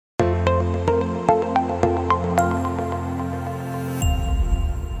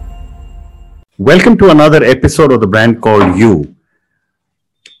Welcome to another episode of the brand called You,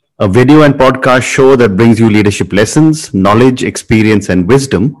 a video and podcast show that brings you leadership lessons, knowledge, experience, and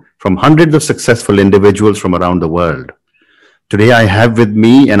wisdom from hundreds of successful individuals from around the world. Today, I have with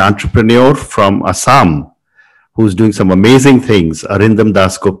me an entrepreneur from Assam who's doing some amazing things, Arindam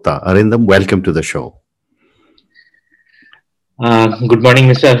Dasgupta. Arindam, welcome to the show. Good morning,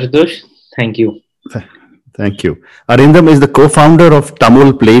 Mr. Ashutosh. Thank you. Thank you. Arindam is the co-founder of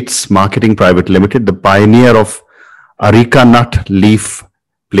Tamul Plates Marketing Private Limited, the pioneer of areca nut leaf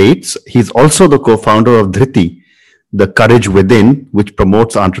plates. He's also the co-founder of Dhriti, the Courage Within, which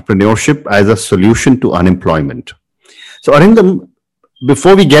promotes entrepreneurship as a solution to unemployment. So Arindam,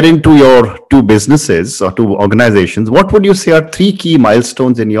 before we get into your two businesses or two organizations, what would you say are three key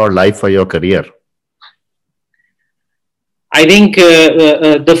milestones in your life or your career? I think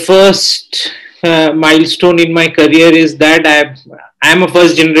the first milestone in my career is that I'm a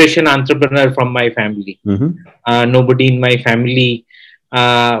first generation entrepreneur from my family. Nobody in my family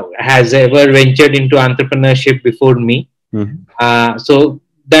has ever ventured into entrepreneurship before me. So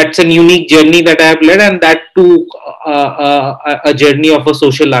that's a unique journey that I have led, and that too a journey of a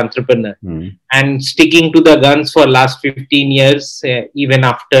social entrepreneur. And sticking to the guns for last 15 years, even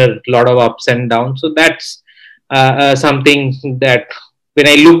after a lot of ups and downs. So that's something that when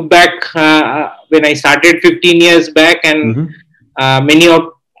I look back, when I started 15 years back, and many of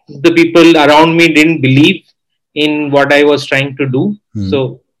the people around me didn't believe in what I was trying to do.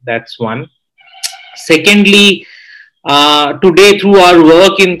 So that's one. Secondly, today through our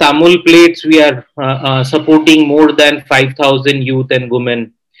work in Tamul Plates, we are supporting more than 5,000 youth and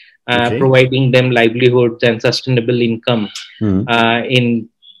women, providing them livelihoods and sustainable income in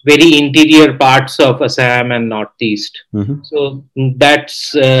very interior parts of Assam and Northeast. So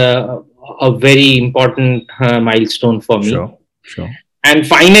that's a very important milestone for me. Sure. And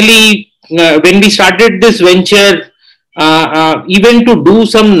finally, when we started this venture, even to do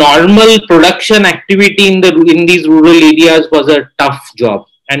some normal production activity in these rural areas was a tough job.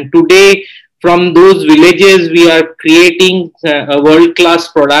 And today, from those villages, we are creating world-class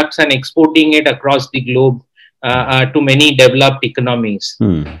products and exporting it across the globe to many developed economies.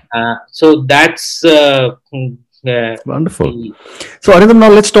 So that's wonderful. So Arindam, now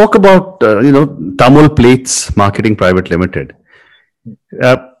let's talk about Tamul Plates Marketing Private Limited.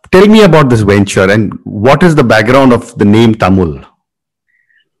 Tell me about this venture and what is the background of the name Tamul?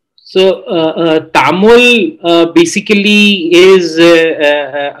 So Tamul basically is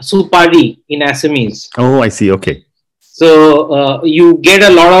supari in Assamese. Oh, I see. Okay. So you get a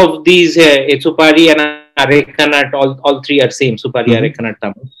lot of these supari and areca nut, all three are same, supari, areca nut,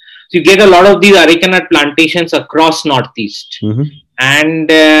 Tamul. So you get a lot of these areca nut plantations across Northeast. And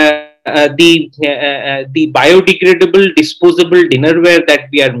the biodegradable disposable dinnerware that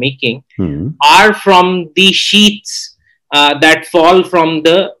we are making are from the sheaths that fall from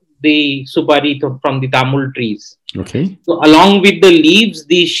the supari, from the Tamul trees. Okay. So along with the leaves,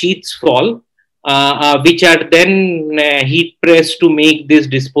 these sheaths fall, which are then heat pressed to make this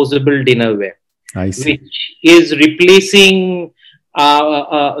disposable dinnerware. I see. Which is replacing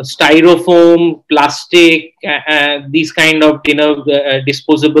styrofoam, plastic, these kind of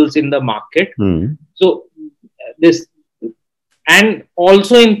disposables in the market. So this, and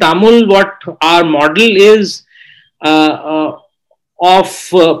also in Tamil, what our model is of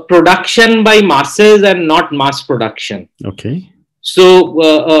production by masses and not mass production. Okay.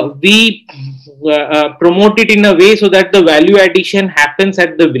 So we promote it in a way so that the value addition happens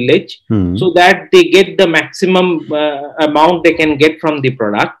at the village, so that they get the maximum amount they can get from the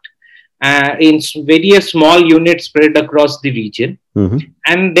product in various small units spread across the region,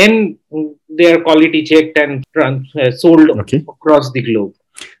 and then they are quality checked and sold across the globe.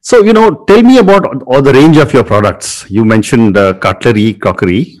 So tell me about all the range of your products. You mentioned cutlery,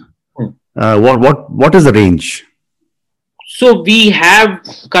 crockery. What is the range? So we have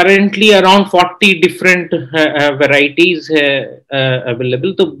currently around 40 different varieties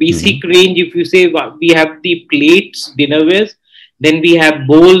available. The basic range, if you say, we have the plates, dinnerwares, then we have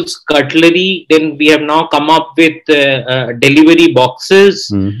bowls, cutlery, then we have now come up with delivery boxes.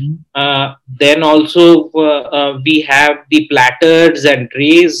 Then also we have the platters and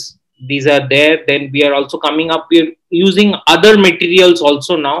trays. These are there. Then we are also coming up with using other materials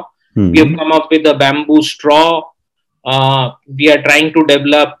also now. We have come up with a bamboo straw. We are trying to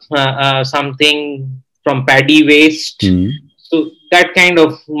develop something from paddy waste. So that kind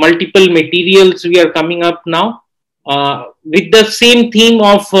of multiple materials we are coming up now with the same theme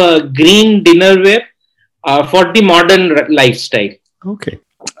of green dinnerware for the modern lifestyle. Okay.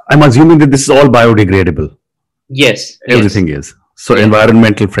 I'm assuming that this is all biodegradable. Yes. Everything is. So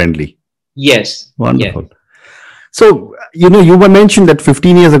environmental friendly. Yes. Yes. Wonderful. So, you were mentioned that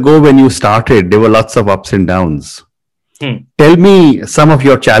 15 years ago when you started, there were lots of ups and downs. Tell me some of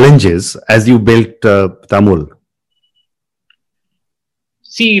your challenges as you built Tamul.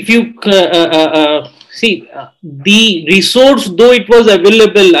 See, if you see the resource, though it was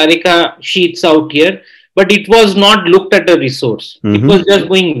available, Areca sheets out here, but it was not looked at a resource. It was just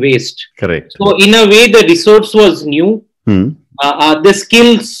going waste. Correct. So, in a way, the resource was new. The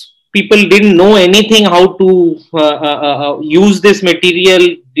skills, people didn't know anything how to use this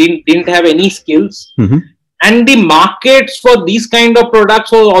material, didn't have any skills. And the markets for these kind of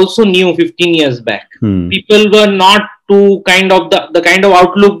products was also new 15 years back. People were not to kind of the kind of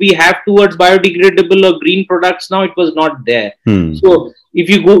outlook we have towards biodegradable or green products now, it was not there. So if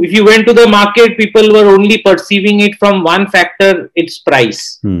you went to the market, people were only perceiving it from one factor, its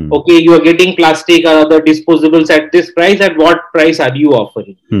price. Okay, you are getting plastic or other disposables at this price, at what price are you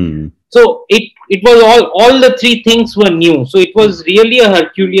offering? So it was all the three things were new. So it was really a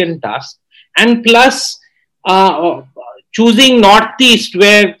Herculean task. And plus, choosing Northeast,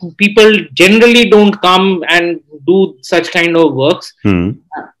 where people generally don't come and do such kind of works,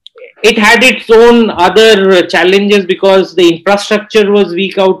 it had its own other challenges because the infrastructure was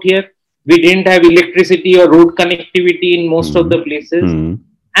weak out here. We didn't have electricity or road connectivity in most of the places.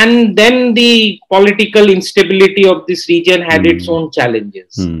 And then the political instability of this region had its own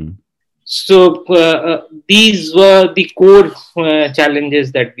challenges. So these were the core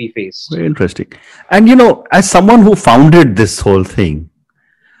challenges that we faced. Very interesting. And as someone who founded this whole thing,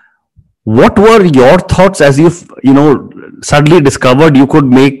 what were your thoughts as you suddenly discovered you could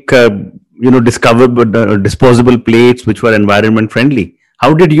make disposable plates which were environment friendly?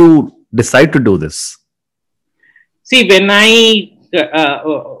 How did you decide to do this? See, when I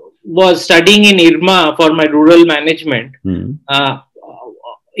was studying in IRMA for my rural management,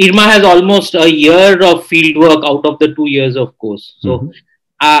 IRMA has almost a year of field work out of the 2 years of course. So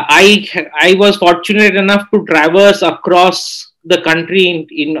I was fortunate enough to traverse across the country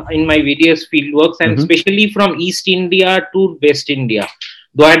in my various field works, and especially from East India to West India.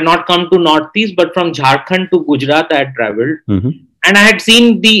 Though I had not come to Northeast, but from Jharkhand to Gujarat I had traveled. And I had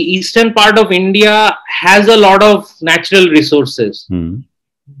seen the eastern part of India has a lot of natural resources.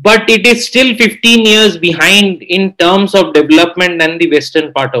 But it is still 15 years behind in terms of development than the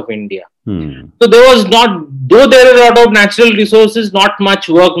western part of India. So there was not, though there are a lot of natural resources, not much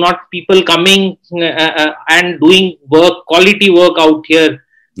work, not people coming and doing work, quality work out here.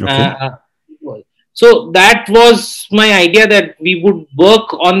 So that was my idea, that we would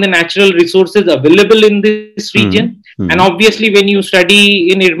work on the natural resources available in this region. And obviously when you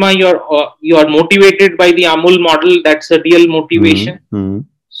study in IRMA, you are motivated by the Amul model. That's a real motivation.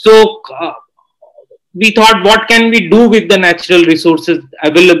 So we thought, what can we do with the natural resources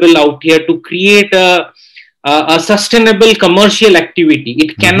available out here to create a sustainable commercial activity?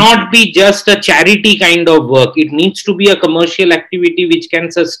 It cannot be just a charity kind of work. It needs to be a commercial activity which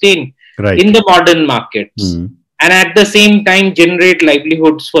can sustain in the modern markets and at the same time generate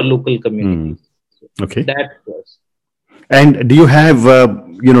livelihoods for local communities. Okay. That was. And do you have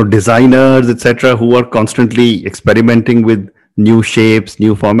designers, etc., who are constantly experimenting with new shapes,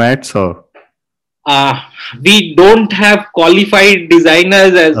 new formats, or? We don't have qualified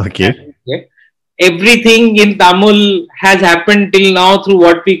designers as everything in Tamul has happened till now through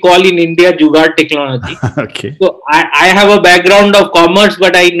what we call in India Jugaad technology. So I have a background of commerce,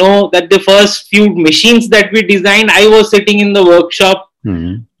 but I know that the first few machines that we designed, I was sitting in the workshop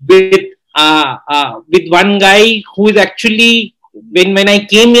with one guy who is actually, when I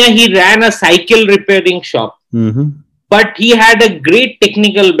came here, he ran a cycle repairing shop. But he had a great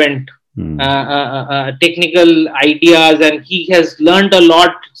technical bent, technical ideas, and he has learned a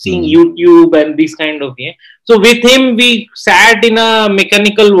lot seeing YouTube and this kind of thing. So with him, we sat in a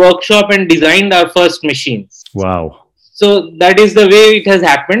mechanical workshop and designed our first machines. Wow. So that is the way it has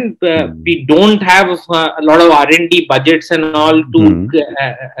happened. We don't have a lot of R&D budgets and all to,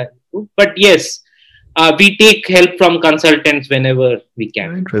 but yes, we take help from consultants whenever we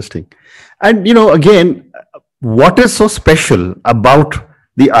can. Interesting. And again, what is so special about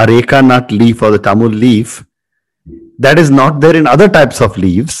the areca nut leaf or the Tamul leaf that is not there in other types of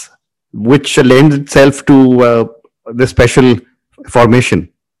leaves, which lends itself to the special formation?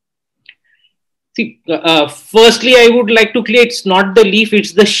 See, firstly, I would like to clear, it's not the leaf,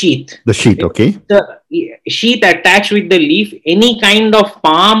 it's the sheath. The sheath, okay. The sheath attached with the leaf. Any kind of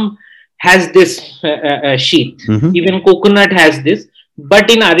palm has this sheath. Even coconut has this.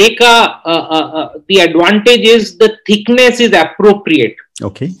 But in areca, the advantage is the thickness is appropriate.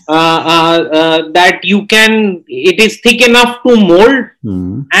 Okay. That it is thick enough to mold,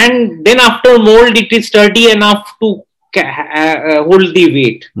 and then after mold, it is sturdy enough to hold the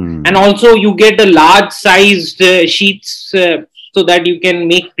weight. And also you get a large sized sheets so that you can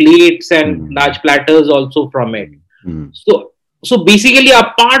make plates and large platters also from it. So basically,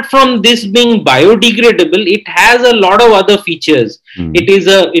 apart from this being biodegradable, it has a lot of other features. It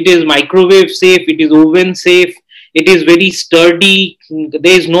is microwave safe, it is oven safe, it is very sturdy.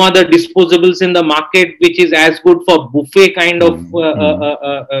 There is no other disposables in the market which is as good for buffet kind of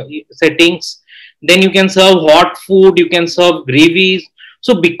settings. Then you can serve hot food, you can serve gravies.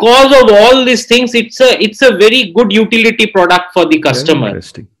 So because of all these things, it's a very good utility product for the customer. Very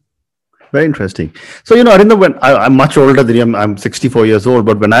interesting. Very interesting. So, Arindam, when I'm much older than you, I'm 64 years old,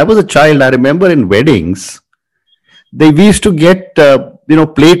 but when I was a child, I remember in weddings, we used to get,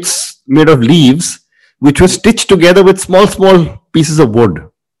 plates made of leaves, which were stitched together with small pieces of wood.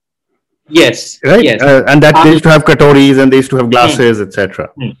 Yes. Right? Yes. And that they used to have katoris and they used to have glasses,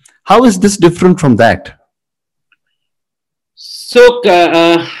 etc. How is this different from that? So,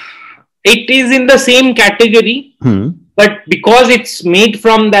 it is in the same category. But because it's made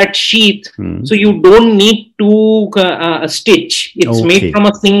from that sheath, so you don't need to stitch. It's made from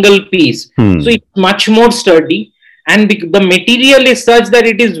a single piece. So it's much more sturdy. And the material is such that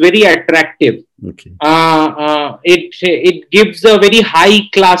it is very attractive. It gives a very high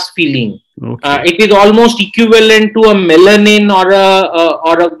class feeling. It is almost equivalent to a melanin or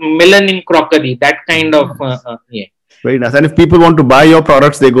a melanin crockery. That kind of, yeah. Very nice. And if people want to buy your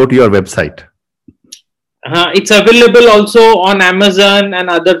products, they go to your website. It's available also on Amazon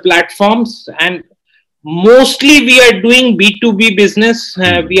and other platforms, and mostly we are doing B2B business.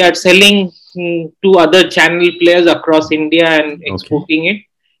 We are selling to other channel players across India and exporting it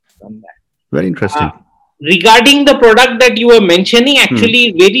from that. Very interesting. Regarding the product that you were mentioning,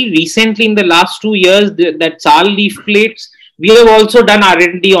 actually very recently in the last 2 years, that sal leaf plates, we have also done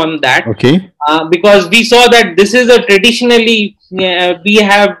R&D on that. Because we saw that this is a traditionally, we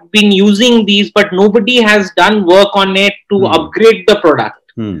have been using these, but nobody has done work on it to upgrade the product.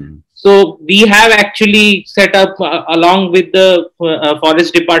 So we have actually set up, along with the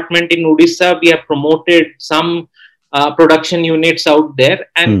forest department in Odisha, we have promoted some production units out there,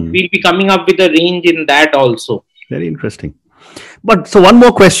 and we'll be coming up with a range in that also. Very interesting. But so one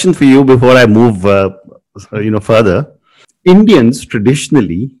more question for you before I move further. Indians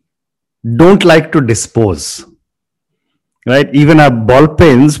traditionally don't like to dispose, right? Even our ball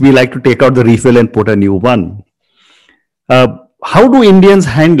pens, we like to take out the refill and put a new one. How do Indians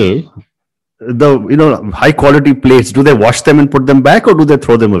handle the high quality plates? Do they wash them and put them back, or do they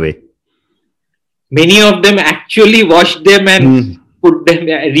throw them away? Many of them actually wash them and put them,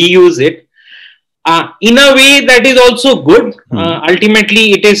 reuse it. In a way, that is also good.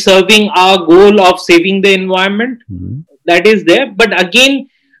 Ultimately, it is serving our goal of saving the environment. That is there. But again,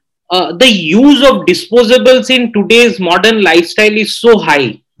 the use of disposables in today's modern lifestyle is so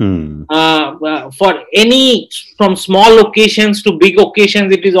high. For any, from small occasions to big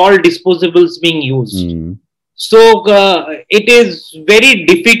occasions, it is all disposables being used. So it is very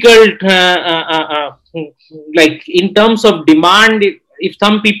difficult, like in terms of demand. If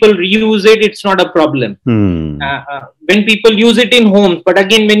some people reuse it, it's not a problem. When people use it in homes, but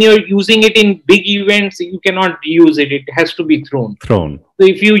again, when you're using it in big events, you cannot reuse it. It has to be thrown. So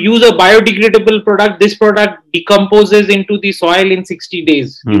if you use a biodegradable product, this product decomposes into the soil in 60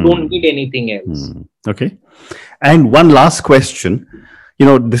 days. You don't need anything else. Okay. And one last question.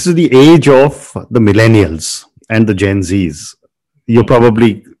 This is the age of the millennials and the Gen Zs. You're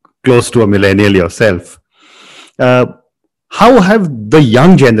probably close to a millennial yourself. How have the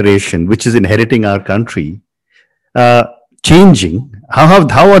young generation, which is inheriting our country, changing?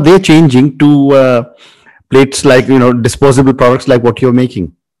 How are they changing to plates like, disposable products like what you're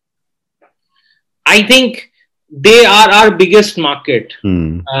making? I think they are our biggest market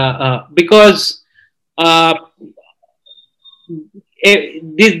because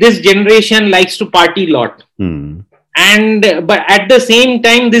this generation likes to party a lot. But at the same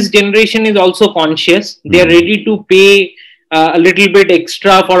time, this generation is also conscious. They are ready to pay a little bit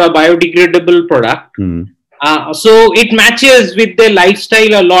extra for a biodegradable product. So it matches with their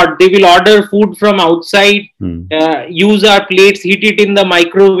lifestyle a lot. They will order food from outside, use our plates, heat it in the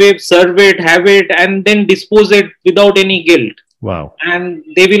microwave, serve it, have it, and then dispose it without any guilt. Wow. And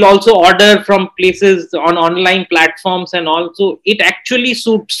they will also order from places on online platforms, and also it actually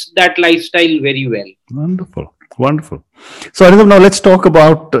suits that lifestyle very well. Wonderful. Wonderful. So Arindam, now let's talk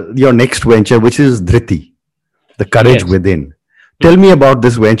about your next venture, which is Dhriti. The Courage Within. Tell me about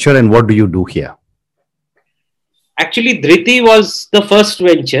this venture and what do you do here? Actually, Dhriti was the first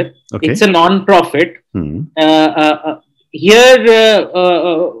venture. Okay. It's a non-profit. Here,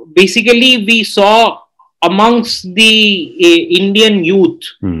 basically, we saw amongst the Indian youth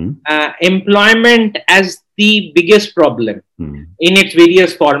employment as the biggest problem in its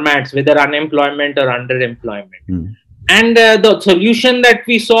various formats, whether unemployment or underemployment. And the solution that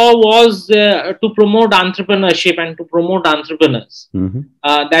we saw was to promote entrepreneurship and to promote entrepreneurs.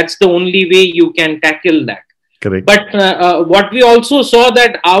 That's the only way you can tackle that. Correct. But what we also saw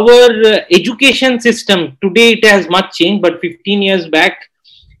that our education system, today it has much changed, but 15 years back,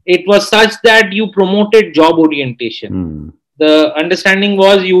 it was such that you promoted job orientation. The understanding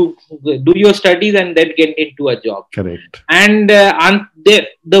was you do your studies and then get into a job. Correct. And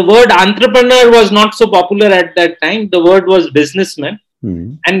the word entrepreneur was not so popular at that time. The word was businessman.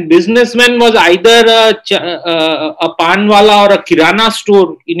 And businessman was either a panwala or a kirana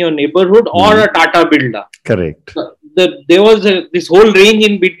store in your neighborhood or a Tata builder. Correct. There was this whole range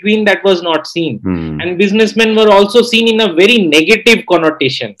in between that was not seen. And businessmen were also seen in a very negative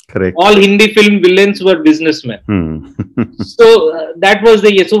connotation. Correct. All Hindi film villains were businessmen. So that was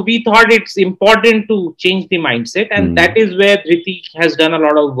so we thought it's important to change the mindset, and that is where Dhriti has done a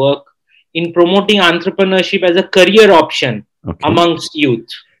lot of work in promoting entrepreneurship as a career option amongst youth.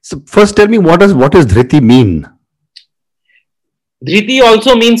 So first tell me, what does Dhriti mean? Dhriti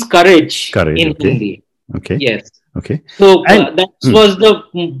also means courage in Hindi. Okay. Yes. Okay. So that was the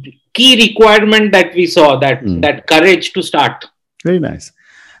key requirement that we saw, that courage to start. Very nice.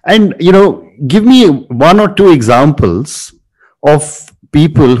 And, give me one or two examples of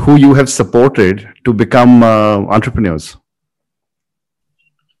people who you have supported to become entrepreneurs.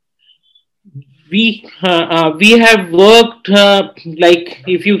 We have worked, like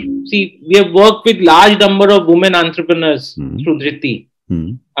if you see, we have worked with large number of women entrepreneurs through Dhriti,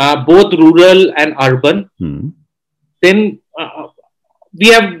 both rural and urban. Then we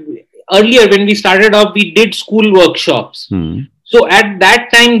have, earlier when we started off, we did school workshops. So at that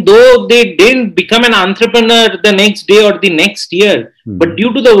time, though they didn't become an entrepreneur the next day or the next year, but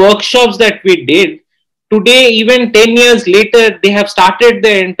due to the workshops that we did, today, even 10 years later, they have started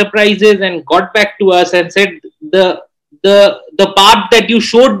their enterprises and got back to us and said the path that you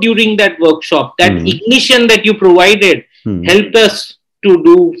showed during that workshop, that ignition that you provided, helped us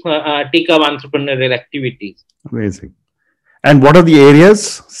to take up entrepreneurial activities. Amazing. And what are the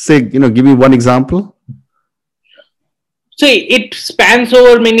areas? Say, give me one example. So it spans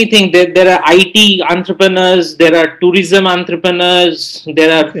over many things. There are IT entrepreneurs, there are tourism entrepreneurs,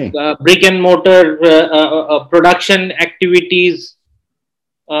 there are brick and mortar production activities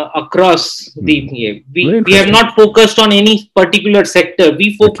across the. We have not focused on any particular sector.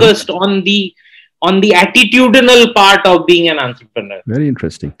 We focused on the attitudinal part of being an entrepreneur. Very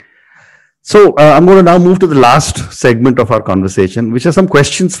interesting. So I'm going to now move to the last segment of our conversation, which are some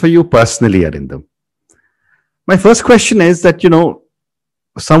questions for you personally, Arindam. My first question is that,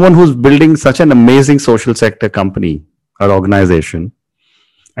 someone who's building such an amazing social sector company or organization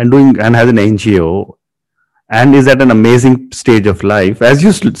and has an NGO and is at an amazing stage of life, as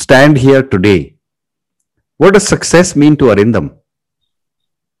you stand here today, what does success mean to Arindam?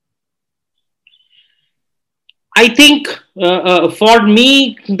 I think for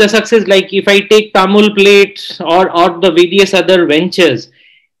me, the success, like if I take Tamul Plates or the various other ventures,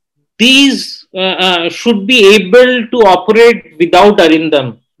 these should be able to operate without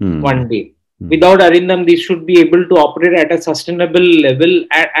Arindam one day. Without Arindam, these should be able to operate at a sustainable level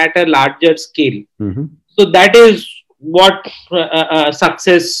at a larger scale. So that is what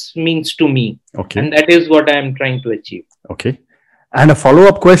success means to me. Okay. And that is what I am trying to achieve. Okay. And a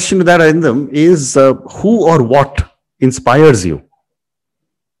follow-up question to that, Arindam, is who or what inspires you?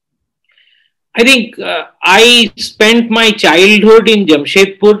 I think I spent my childhood in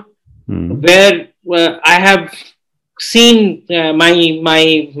Jamshedpur, where I have seen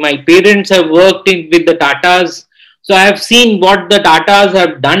my parents have worked with the Tatas. So I have seen what the Tatas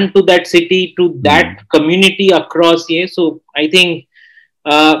have done to that city, to that community across here. So I think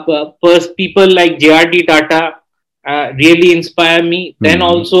people like J.R.D. Tata really inspire me. Then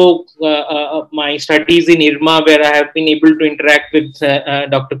also my studies in IRMA, where I have been able to interact with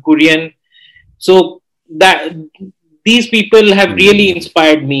Dr. Kurian. So that these people have really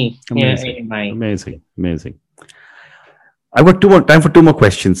inspired me. Amazing. I've got time for two more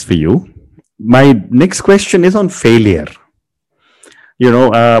questions for you. My next question is on failure.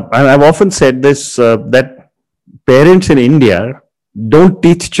 I've often said this, that parents in India don't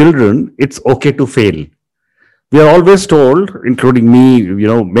teach children it's okay to fail. We are always told, including me,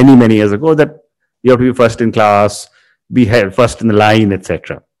 many years ago, that you have to be first in class, be first in the line,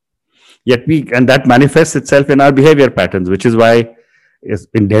 etc. Yet and that manifests itself in our behavior patterns, which is why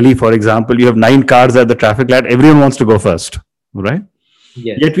in Delhi, for example, you have 9 cars at the traffic light. Everyone wants to go first, right?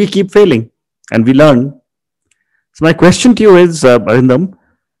 Yes. Yet we keep failing and we learn. So my question to you is, Arindam,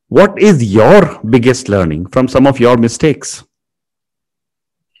 what is your biggest learning from some of your mistakes?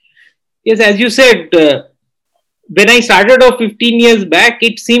 Yes, as you said, when I started off 15 years back,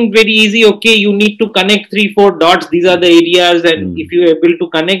 it seemed very easy. Okay, you need to connect 3-4 dots. These are the areas, and if you're able to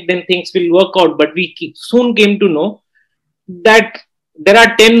connect, then things will work out. But we soon came to know that there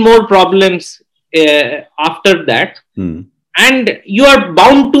are 10 more problems after that. And you are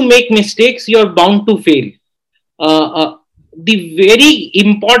bound to make mistakes. You are bound to fail. The very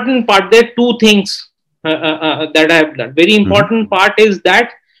important part, there are 2 things that I have done. Very important part is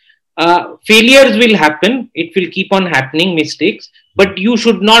that failures will happen. It will keep on happening, mistakes, but you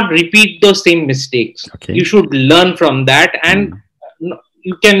should not repeat the same mistakes. Okay. You should learn from that, and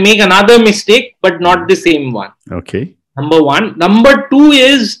you can make another mistake, but not the same one. Okay. Number 1. Number 2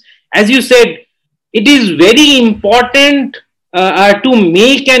 is, as you said, it is very important to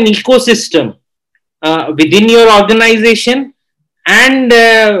make an ecosystem within your organization and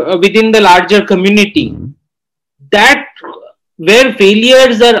within the larger community that where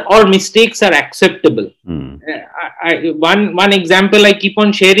failures or mistakes are acceptable. One example I keep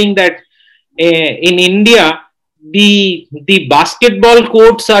on sharing, that in India, the basketball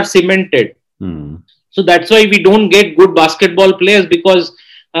courts are cemented. So that's why we don't get good basketball players, because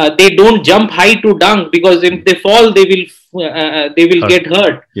they don't jump high to dunk, because if they fall, they will get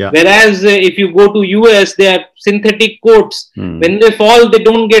hurt. Yeah. Whereas if you go to US, they are synthetic courts. When they fall, they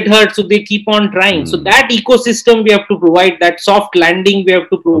don't get hurt, so they keep on trying. So that ecosystem we have to provide, that soft landing we have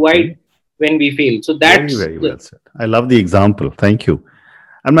to provide when we fail. So that's very well said. I love the example. Thank you.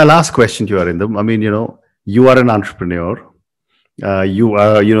 And my last question to you, Arindam. I mean, you are an entrepreneur.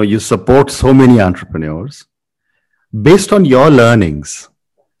 You support so many entrepreneurs. Based on your learnings,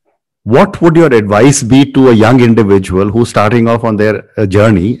 what would your advice be to a young individual who's starting off on their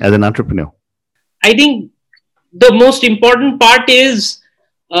journey as an entrepreneur? I think the most important part is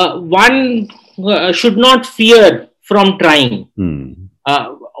one should not fear from trying.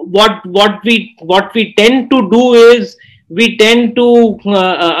 What we tend to do is we tend to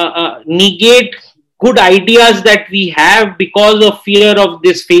negate good ideas that we have because of fear of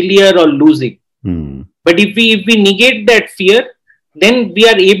this failure or losing. But if we negate that fear, then we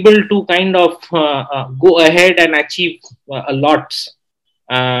are able to kind of go ahead and achieve a lot,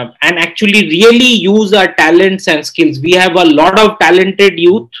 and actually really use our talents and skills. We have a lot of talented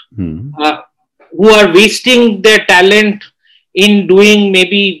youth who are wasting their talent in doing,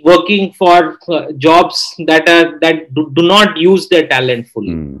 maybe working for jobs that do not use their talent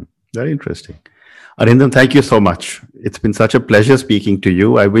fully. Very interesting. Arindam, thank you so much. It's been such a pleasure speaking to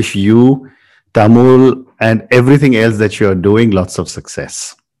you. I wish you, Tamul, and everything else that you're doing lots of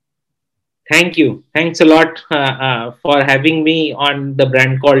success. Thank you. Thanks a lot for having me on the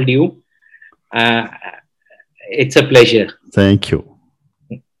Brand Called You. It's a pleasure. Thank you.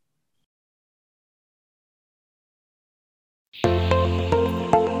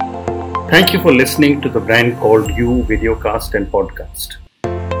 Thank you for listening to the Brand Called You videocast and podcast,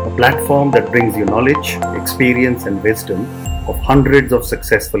 a platform that brings you knowledge, experience, and wisdom of hundreds of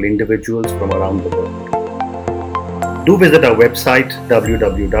successful individuals from around the world. Do visit our website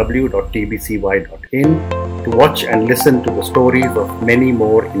www.tbcy.in to watch and listen to the stories of many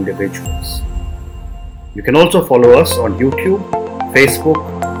more individuals. You can also follow us on YouTube, Facebook,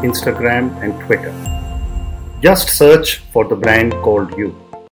 Instagram, and Twitter. Just search for the Brand Called You.